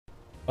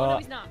Oh, no,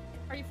 he's not.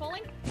 Are you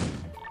falling?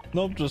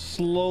 Nope, just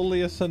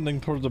slowly ascending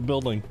towards the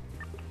building.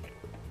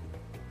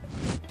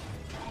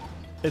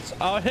 It's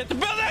hit the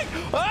building!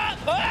 Ah!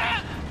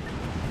 Ah!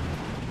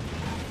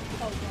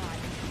 Oh god.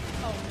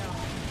 Oh no.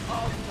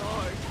 Oh no.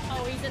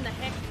 Oh, he's in the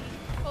heck.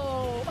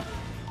 Oh.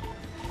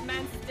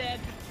 Man's dead.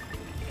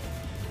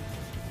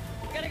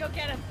 We gotta go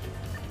get him.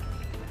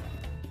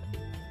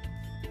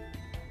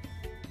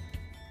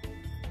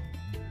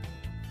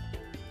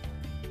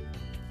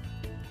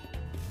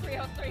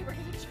 303, we're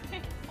gonna try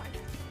and find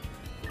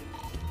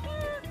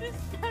this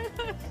guy.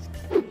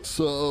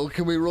 So,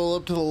 can we roll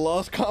up to the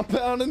lost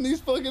compound in these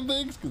fucking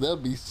things? Cause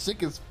that'd be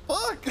sick as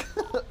fuck.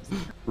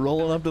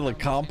 Rolling up to the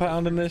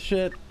compound in this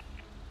shit.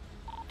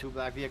 2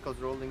 black vehicles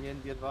rolling in,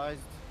 be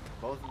advised.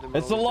 Both of them.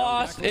 It's the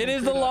lost. It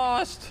is the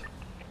lost.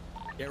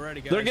 Get ready,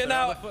 guys. They're getting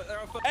out.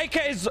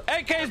 AK's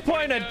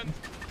pointed.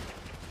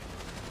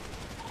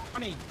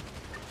 Funny.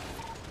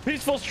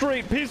 Peaceful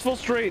street. Peaceful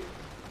street.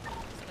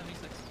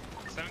 76.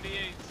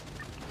 78.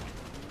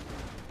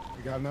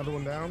 You got another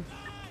one down?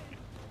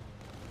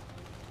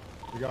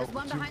 You got There's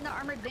one behind the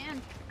armored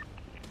van.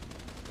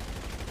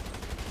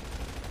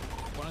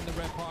 One in the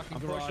red parking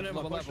garage. I'm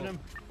pushing him.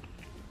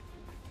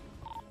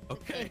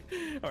 Okay.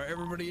 All right,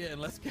 everybody in.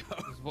 Let's go.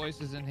 His voice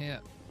is in here.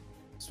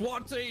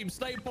 SWAT team,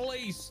 state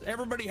police,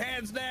 everybody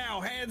hands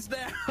now, hands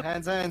down.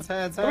 Hands.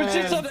 Let's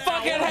see some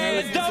fucking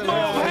hands. Don't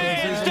move.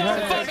 Hands.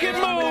 Don't fucking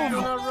move.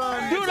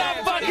 Do not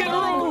fucking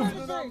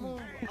move.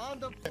 On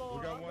the floor.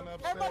 We got one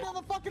upstairs. Everybody on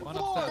the fucking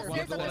floor.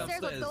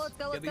 Let's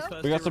go. Get these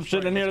first We got some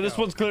shit in here. This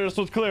one's clear. This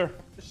one's clear.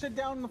 The shit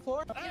down on the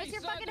floor. Give us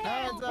your fucking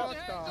Hands hands. up.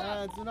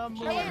 Hands. Do not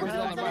move.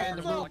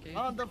 Hands up.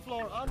 On the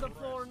floor. On the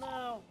floor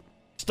now.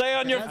 Stay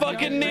on your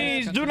fucking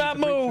knees. Do not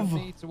move.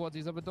 Towards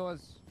these other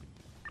doors.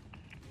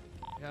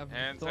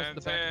 Hands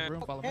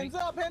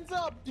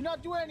up. Do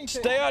not do anything.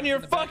 Stay on your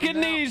fucking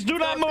knees. Do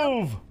not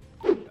move.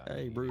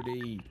 Hey,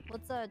 Broody.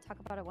 Let's talk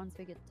about it once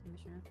we get to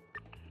mission.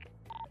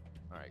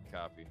 Alright,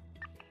 copy.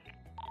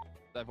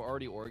 I've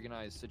already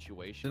organized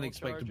situations. Didn't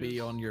expect to be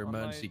on your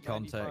emergency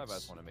contacts. I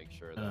just want to make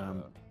sure that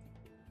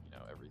you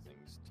know,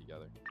 everything's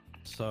together.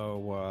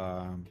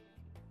 So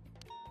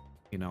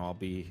you know, I'll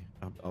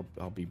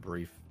be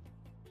brief.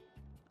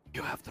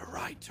 You have the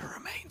right to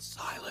remain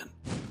silent.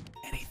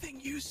 Anything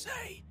you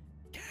say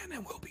can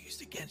and will be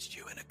used against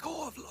you in a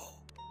court of law.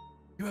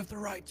 You have the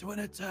right to an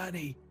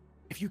attorney.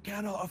 If you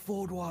cannot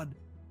afford one,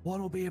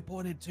 one will be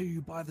appointed to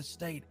you by the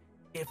state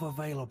if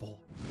available.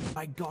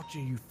 I got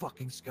you, you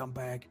fucking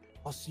scumbag.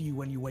 I'll see you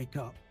when you wake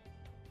up.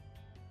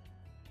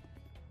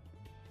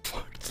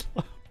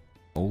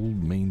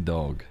 Old mean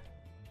dog.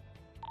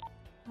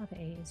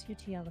 Okay, it's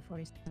UTL the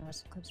 47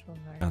 West Clips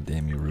Boulevard. God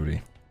damn you,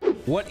 Rudy.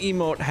 What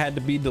emote had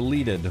to be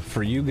deleted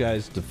for you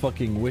guys to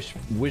fucking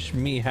wish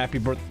me happy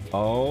birthday?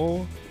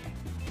 Oh.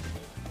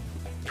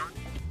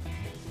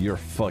 You're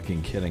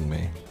fucking kidding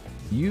me.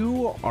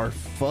 You are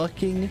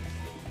fucking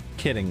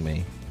kidding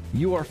me.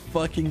 You are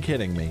fucking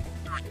kidding me.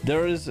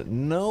 There is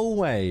no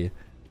way.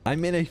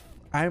 I'm in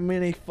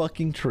a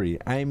fucking tree.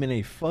 I'm in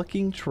a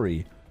fucking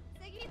tree.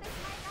 Ziggy, this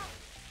might not.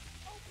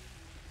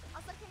 Oh.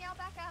 Also, can y'all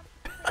back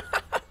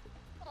up?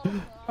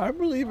 Oh, I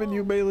believe in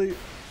you, Bailey.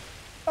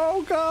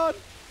 Oh God.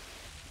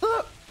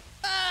 no.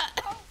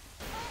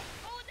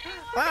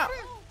 Ah.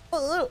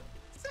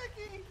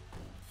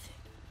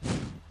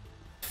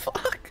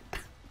 Fuck.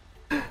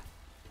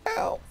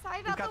 Ow.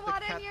 Sorry about the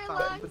water in your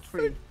lungs.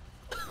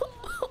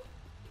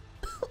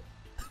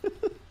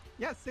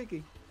 Yeah,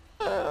 Ziggy.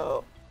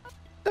 Ow.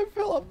 I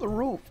fell off the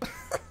roof.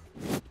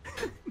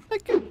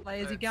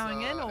 Is he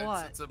going in or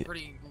what? It's a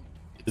pretty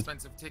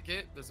expensive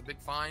ticket. There's a big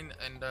fine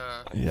and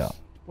Yeah.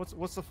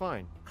 What's the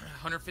fine?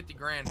 150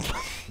 grand.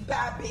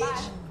 Bad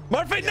bitch.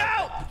 Murphy,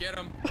 no! Get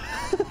him.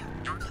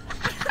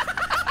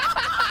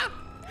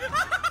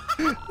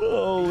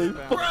 Holy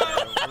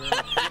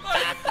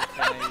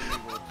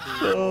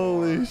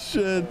holy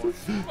shit.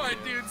 My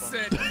dude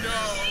said no.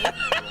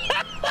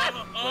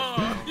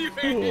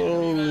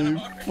 Holy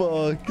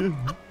fuck.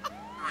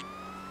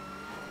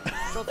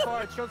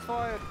 Shots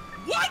fired.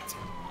 What?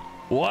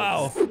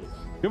 Wow.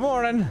 Good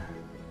morning.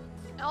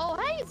 Oh,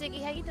 hey,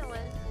 Ziggy, how you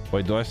doing?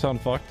 Wait, do I sound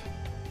fucked?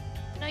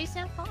 No, you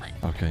sound fine.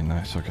 Okay,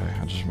 nice. Okay,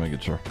 I'm just making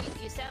sure.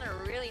 You sounded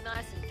really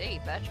nice and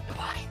deep, actually.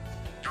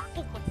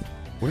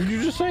 What did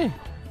you just say?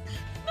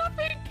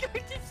 Nothing. I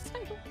just say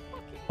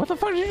What the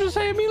fuck did you just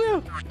say,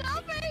 Emilio?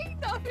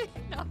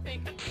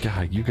 Nothing.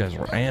 God, you guys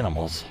were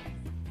animals.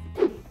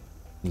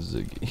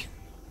 Ziggy.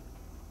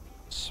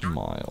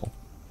 Smile.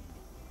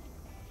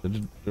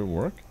 Did it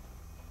work?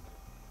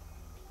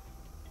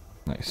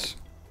 Nice.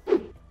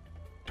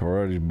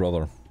 Torretti's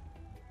brother.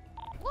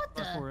 What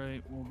the?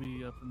 448 will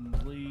be up in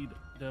the lead.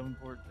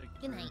 Davenport, take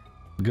Good night.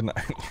 Good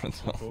night.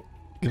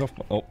 Get off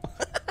my... Oh.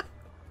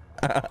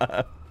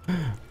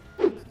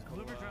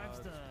 Whoever drives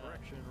the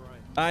direction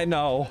right. I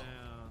know.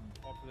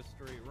 Off the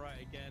street,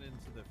 right again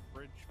into the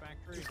fridge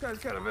factory. This guy's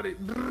got a very,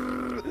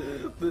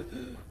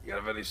 you got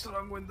a very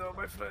strong window,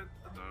 my friend.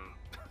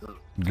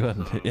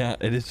 Good. Yeah,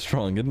 it is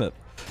strong, isn't it?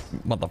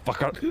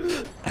 Motherfucker.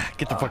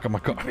 Get the fuck out of my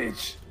car.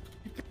 Bitch.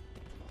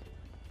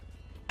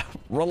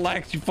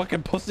 Relax, you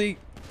fucking pussy.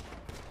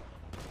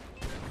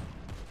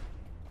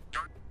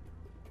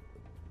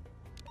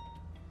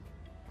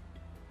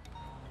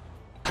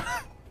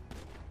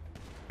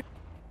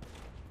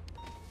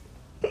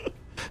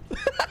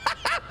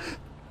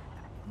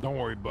 Don't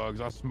worry, Bugs.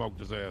 I smoked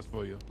his ass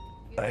for you.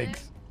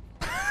 Thanks.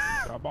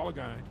 Got ball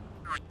gang.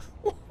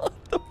 You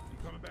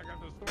coming back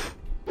after the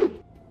store?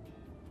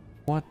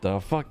 What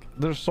the fuck?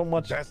 There's so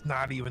much. That's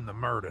not even the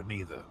murder,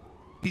 neither.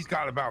 He's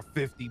got about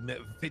 50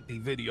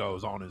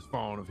 videos on his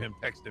phone of him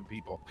texting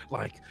people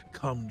like,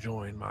 come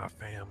join my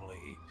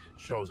family.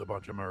 Shows a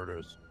bunch of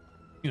murders.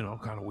 You know,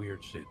 kind of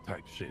weird shit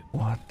type shit.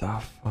 What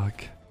the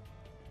fuck?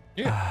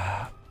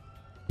 Yeah.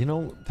 You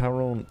know,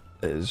 Tyrone,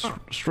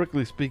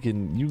 strictly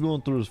speaking, you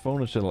going through his phone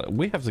and shit, like,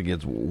 we have to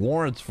get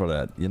warrants for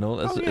that. You know,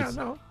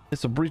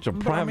 it's a breach of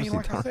privacy. I mean,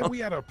 like Tyrone. I said, we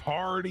had a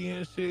party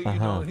and shit. You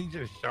know, he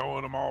just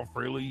showing them all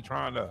freely,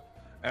 trying to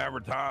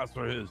advertise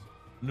for his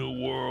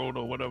new world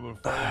or whatever. You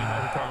know,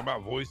 he's talking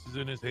about voices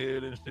in his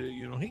head and shit.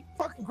 You know, he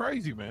fucking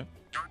crazy, man.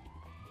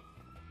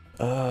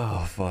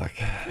 Oh fuck.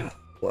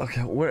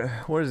 Okay,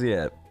 where's he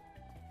at?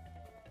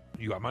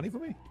 You got money for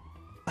me?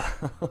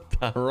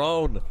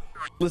 Tyrone,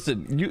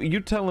 listen, you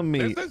telling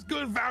me this is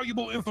good,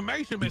 valuable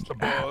information, Mr.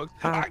 Bugs.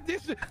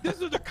 This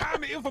is the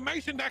kind of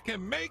information that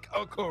can make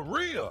a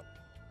career.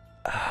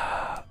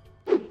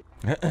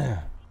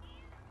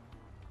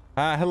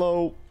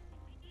 Hello.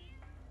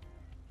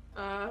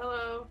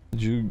 Hello.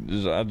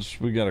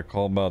 We got a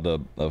call about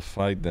a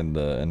fight and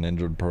an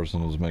injured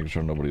person. Was making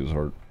sure nobody was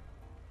hurt.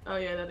 Oh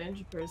yeah, that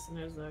injured person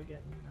is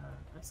getting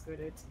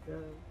escorted to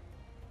the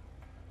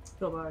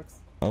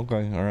pillbox.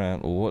 Okay, all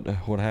right. Well,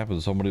 what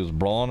happened? Somebody was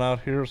brawling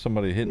out here?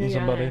 Somebody hitting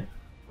somebody?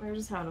 We were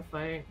just having a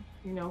fight.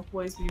 You know,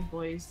 boys being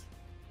boys.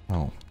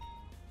 Oh,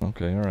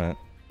 okay, all right.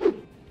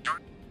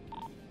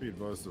 Be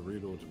advised the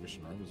read order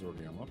mission room is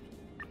already unlocked.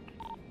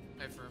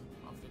 Hey, firm.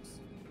 I'll fix.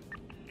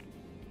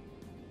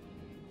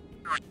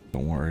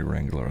 Don't worry,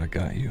 Wrangler, I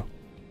got you.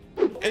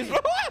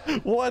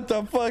 What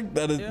the fuck?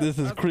 This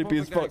is creepy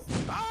as fuck.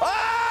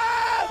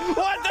 Ah!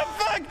 What the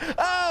fuck?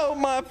 Oh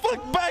my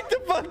fuck! Back the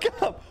fuck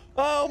up!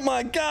 Oh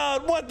my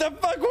god! What the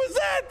fuck was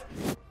that?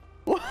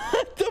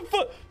 What the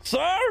fuck,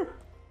 sir?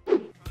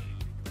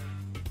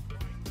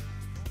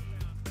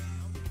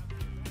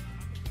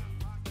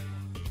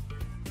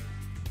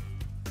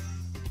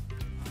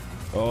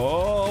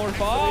 Oh, we're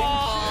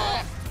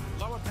fine.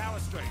 Lower power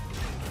straight.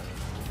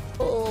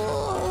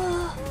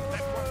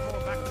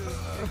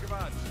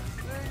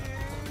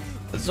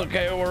 It's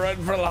okay, we're right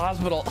in front of the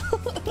hospital.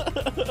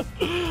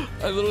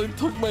 I literally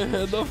took my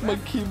hand off my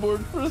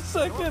keyboard for a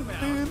second,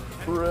 dude.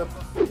 Rip.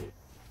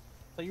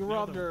 So you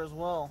robbed her as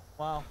well.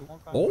 Wow.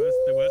 Okay. Oh.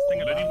 The worst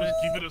thing Lenny was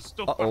giving us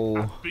stuff back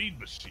at speed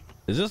machine.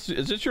 Is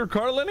this your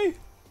car, Lenny?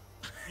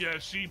 Yeah,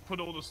 she put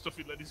all the stuff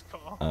in Lenny's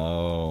car.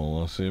 Oh,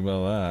 we'll see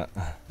about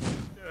that.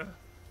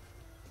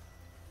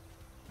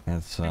 Yeah.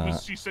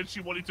 It's she said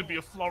she wanted to be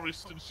a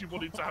florist and she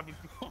wanted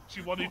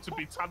to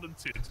be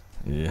talented.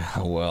 Yeah,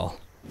 well.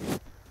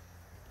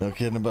 No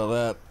kidding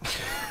about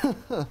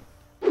that.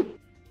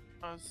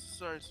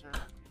 Sorry, sir.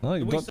 No,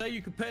 Did we say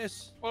you could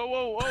piss?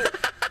 Whoa.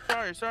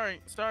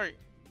 Sorry. That's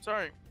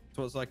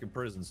what it's like in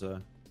prison,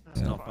 sir.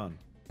 It's not fun.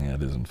 Yeah,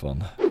 it isn't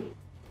fun.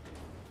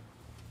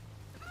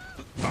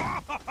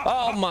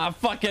 Oh my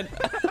fucking!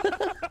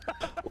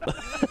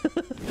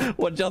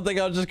 What, y'all think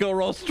I'll just go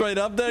roll straight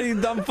up there, you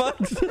dumb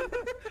fucks?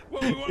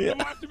 Well, we wanted to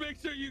watch to make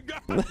sure you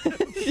got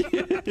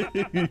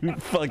it. You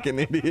fucking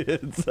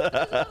idiots.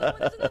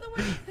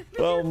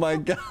 Oh my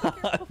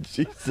god,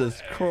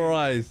 Jesus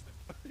Christ.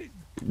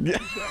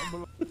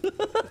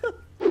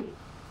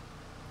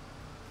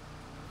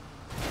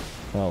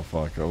 Oh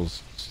fuck, I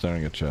was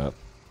staring at chat.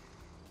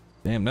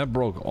 Damn, that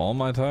broke all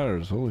my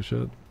tires. Holy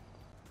shit.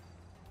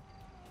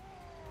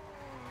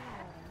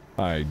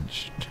 They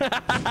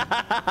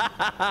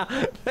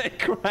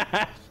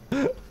crashed.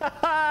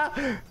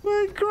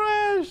 They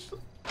crashed.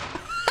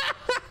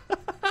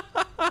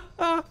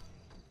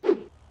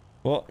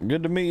 Well,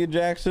 good to meet you,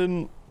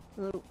 Jackson.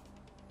 Hello.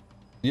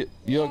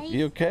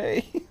 You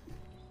okay?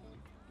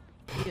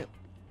 Yep.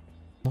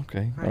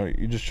 Okay. All right.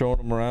 You just showing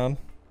them around?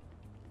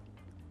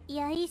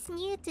 Yeah, he's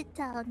new to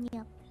town.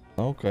 Yeah.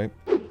 Okay.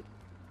 Oh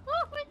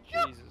my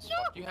god!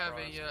 You have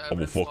a.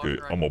 I'm a fucking.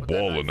 I'm a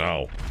baller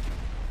now.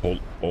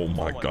 Oh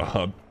my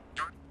god.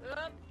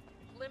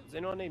 Does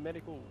anyone need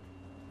medical?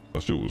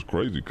 That shit was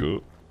crazy,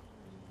 cuz.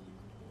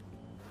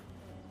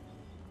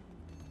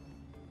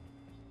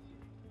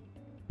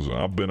 Listen,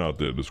 I've been out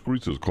there. The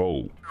streets is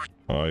cold.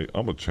 Alright,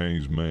 I'm a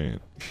changed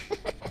man.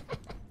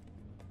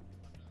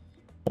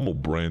 I'm a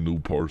brand new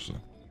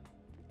person.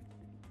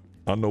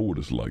 I know what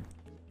it's like.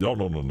 Y'all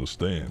don't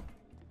understand.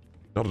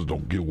 Y'all just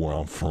don't get where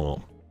I'm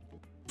from.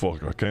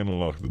 Fuck, I can't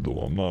unlock the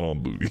door. I'm not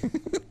on duty.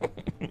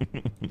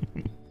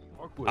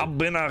 I've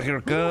been out here,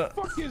 Where the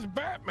cut. fuck is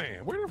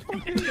Batman? Where the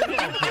fuck is he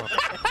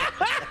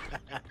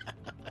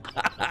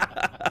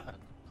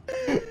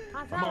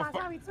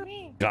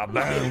from?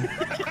 Goddamn.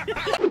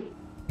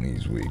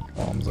 He's weak,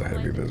 arms are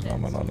heavy, there's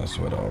vomit on his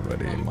sweater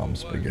already. Mom's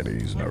spaghetti,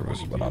 he's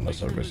nervous, but on the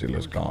surface he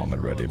looks calm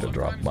and ready to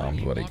drop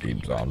bombs, but he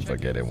keeps on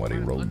forgetting what he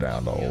wrote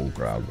down. The whole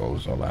crowd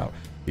goes all out.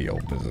 He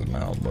opens his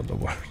mouth, but the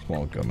words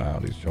won't come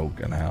out. He's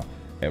choking out.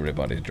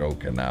 Everybody's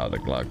joking now. The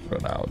clock's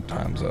run out.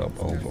 Time's up.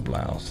 Over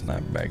blouse.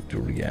 Snap back to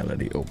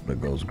reality. Up there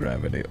goes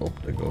gravity.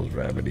 Up there goes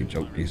gravity.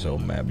 Choke. He's so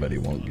mad, but he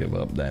won't give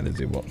up. That is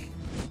he won't.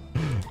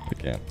 I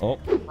can't. Oh,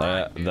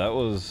 that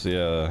was,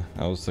 yeah.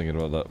 I was thinking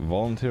about that.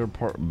 Volunteer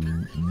part.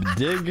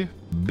 Dig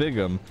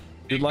Bigham.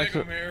 You'd like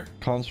to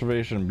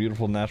conservation,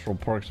 beautiful natural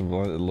parks.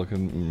 Look at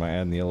my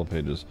ad in the yellow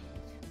pages.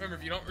 Remember,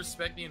 if you don't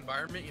respect the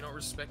environment, you don't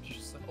respect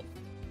yourself.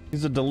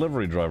 He's a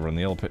delivery driver in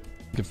the yellow page.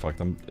 Get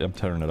fucked. I'm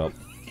tearing it up.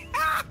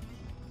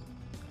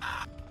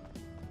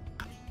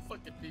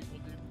 Fucking people,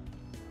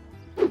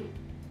 dude.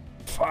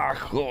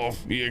 Fuck off,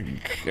 you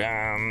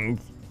cunt.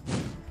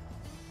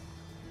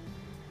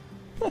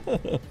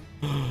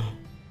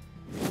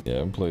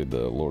 Yeah, I played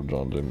Lord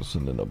John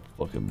Jameson in a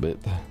fucking bit.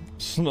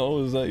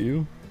 Snow, is that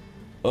you?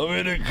 I'm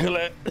here to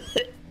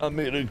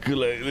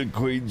collect the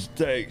Queen's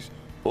tax.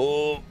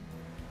 Oh,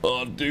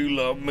 I do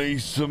love me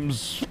some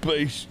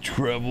space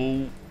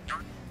travel.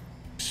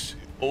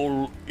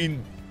 All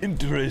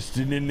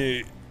interesting, in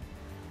it.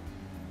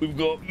 We've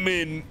got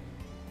men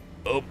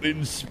up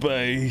in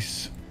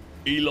space.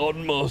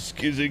 Elon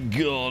Musk is a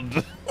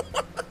god.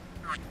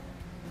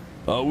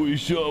 I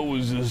wish I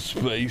was a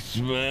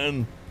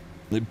spaceman.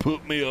 They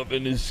put me up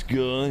in the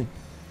sky.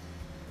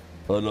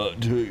 I'd like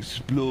to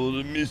explore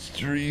the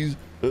mysteries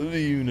of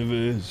the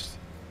universe.